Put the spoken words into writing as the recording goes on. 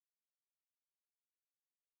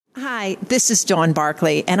Hi, this is Dawn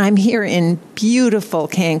Barkley, and I'm here in beautiful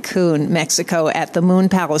Cancun, Mexico at the Moon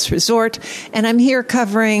Palace Resort, and I'm here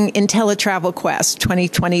covering InteleTravel Quest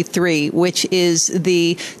 2023, which is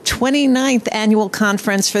the 29th annual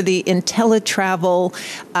conference for the InteleTravel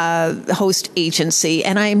host agency,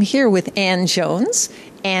 and I am here with Ann Jones.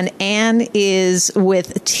 And Ann is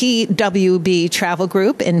with TWB Travel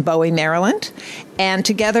Group in Bowie, Maryland. And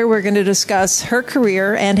together we're going to discuss her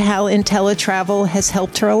career and how InteleTravel has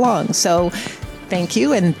helped her along. So thank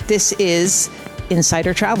you. And this is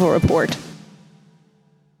Insider Travel Report.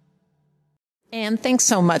 Ann, thanks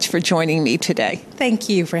so much for joining me today. Thank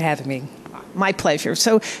you for having me. My pleasure.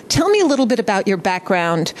 So tell me a little bit about your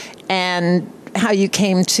background and how you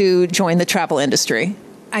came to join the travel industry.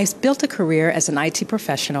 I built a career as an IT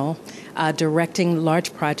professional, directing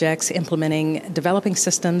large projects, developing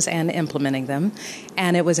systems and implementing them.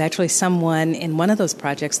 And it was actually someone in one of those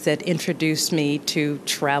projects that introduced me to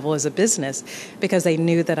travel as a business because they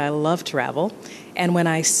knew that I love travel. And when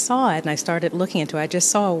I saw it and I started looking into it, I just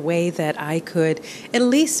saw a way that I could at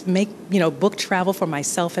least book travel for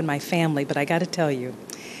myself and my family. But I got to tell you,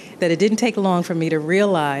 that it didn't take long for me to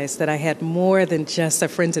realize that I had more than just a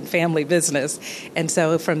friends and family business. And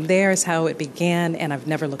so from there is how it began, and I've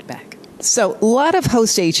never looked back. So a lot of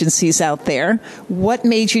host agencies out there. What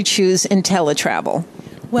made you choose InteleTravel?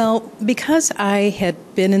 Well, because I had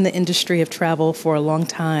been in the industry of travel for a long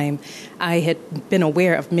time, I had been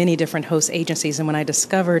aware of many different host agencies. And when I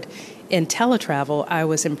discovered InteleTravel, I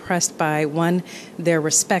was impressed by, one, their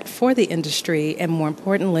respect for the industry, and more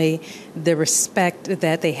importantly, the respect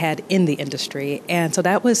that they had in the industry. And so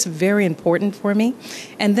that was very important for me.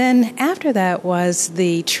 And then after that was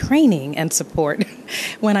the training and support.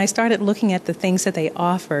 When I started looking at the things that they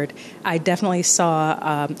offered, I definitely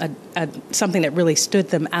saw something that really stood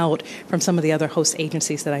them out from some of the other host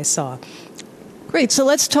agencies that I saw. Great. So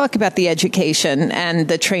let's talk about the education and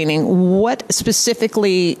the training. What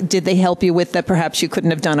specifically did they help you with that perhaps you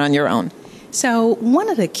couldn't have done on your own? So one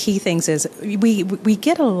of the key things is we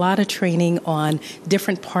get a lot of training on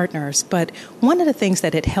different partners, but one of the things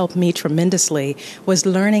that had helped me tremendously was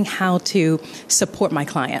learning how to support my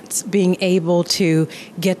clients, being able to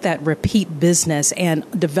get that repeat business and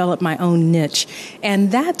develop my own niche.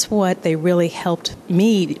 And that's what they really helped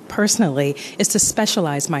me personally, is to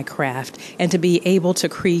specialize my craft and to be able to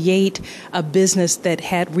create a business that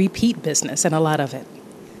had repeat business, and a lot of it.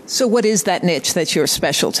 So what is that niche that's your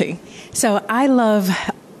specialty? So I love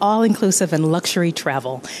all-inclusive and luxury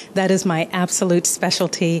travel. That is my absolute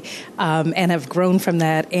specialty, and I've grown from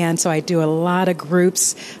that. And so I do a lot of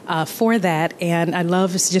groups for that, and I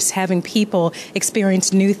love just having people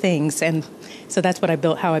experience new things. And so that's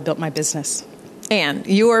how I built my business. Ann,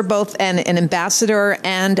 you are both an ambassador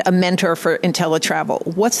and a mentor for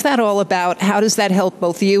InteleTravel. What's that all about? How does that help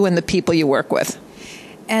both you and the people you work with?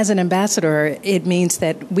 As an ambassador, it means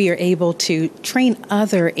that we are able to train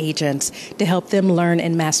other agents to help them learn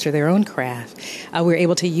and master their own craft. We're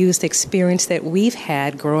able to use the experience that we've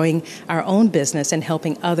had growing our own business and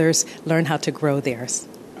helping others learn how to grow theirs.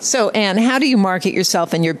 So, Ann, how do you market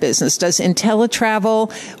yourself and your business? Does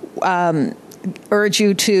InteleTravel urge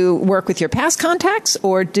you to work with your past contacts,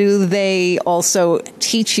 or do they also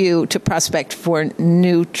teach you to prospect for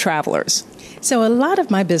new travelers? So a lot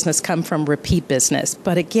of my business come from repeat business,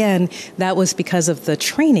 but again, that was because of the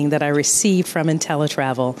training that I received from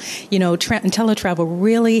InteleTravel. You know, InteleTravel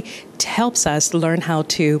really helps us learn how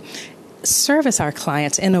to service our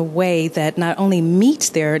clients in a way that not only meets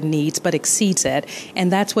their needs, but exceeds it.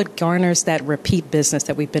 And that's what garners that repeat business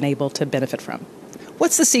that we've been able to benefit from.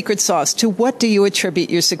 What's the secret sauce? To what do you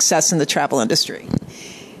attribute your success in the travel industry?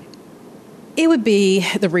 It would be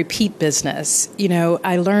the repeat business. You know,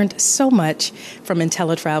 I learned so much from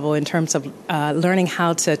InteleTravel in terms of learning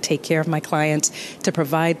how to take care of my clients, to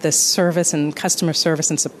provide the service and customer service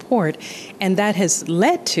and support. And that has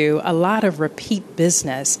led to a lot of repeat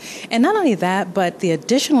business. And not only that, but the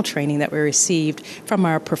additional training that we received from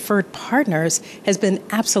our preferred partners has been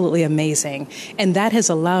absolutely amazing. And that has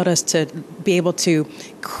allowed us to be able to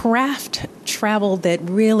craft travel that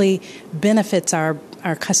really benefits our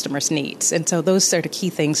customers' needs. And so those are the key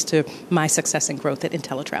things to my success and growth at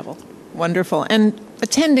InteleTravel. Wonderful. And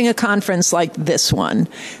attending a conference like this one,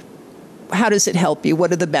 how does it help you?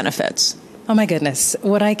 What are the benefits? Oh my goodness.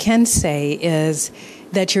 What I can say is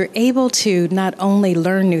that you're able to not only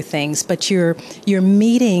learn new things, but you're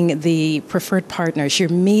meeting the preferred partners, you're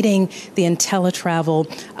meeting the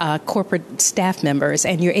InteleTravel corporate staff members,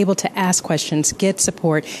 and you're able to ask questions, get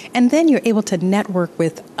support, and then you're able to network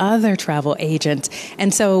with other travel agents.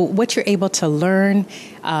 And so what you're able to learn,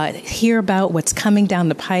 hear about what's coming down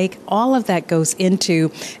the pike, all of that goes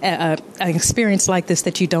into an experience like this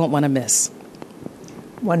that you don't want to miss.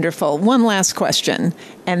 Wonderful. One last question,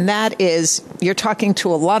 and that is, you're talking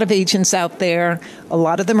to a lot of agents out there. A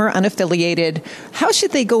lot of them are unaffiliated. How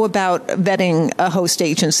should they go about vetting a host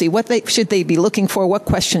agency? Should they be looking for? What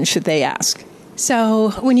questions should they ask?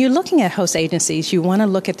 So when you're looking at host agencies, you want to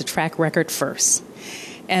look at the track record first.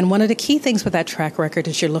 And one of the key things with that track record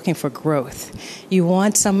is you're looking for growth. You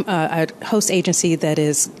want a host agency that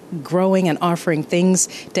is growing and offering things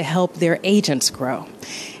to help their agents grow.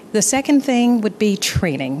 The second thing would be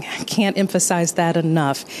training. I can't emphasize that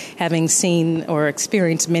enough. Having seen or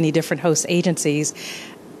experienced many different host agencies,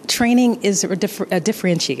 training is a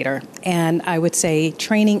differentiator. And I would say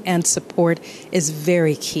training and support is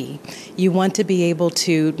very key. You want to be able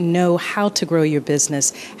to know how to grow your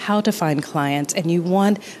business, how to find clients, and you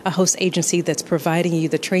want a host agency that's providing you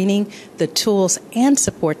the training, the tools, and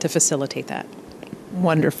support to facilitate that.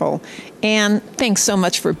 Wonderful. Anne, thanks so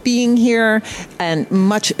much for being here, and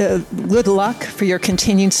much good luck for your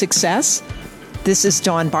continued success. This is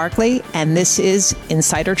Dawn Barkley, and this is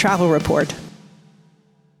Insider Travel Report.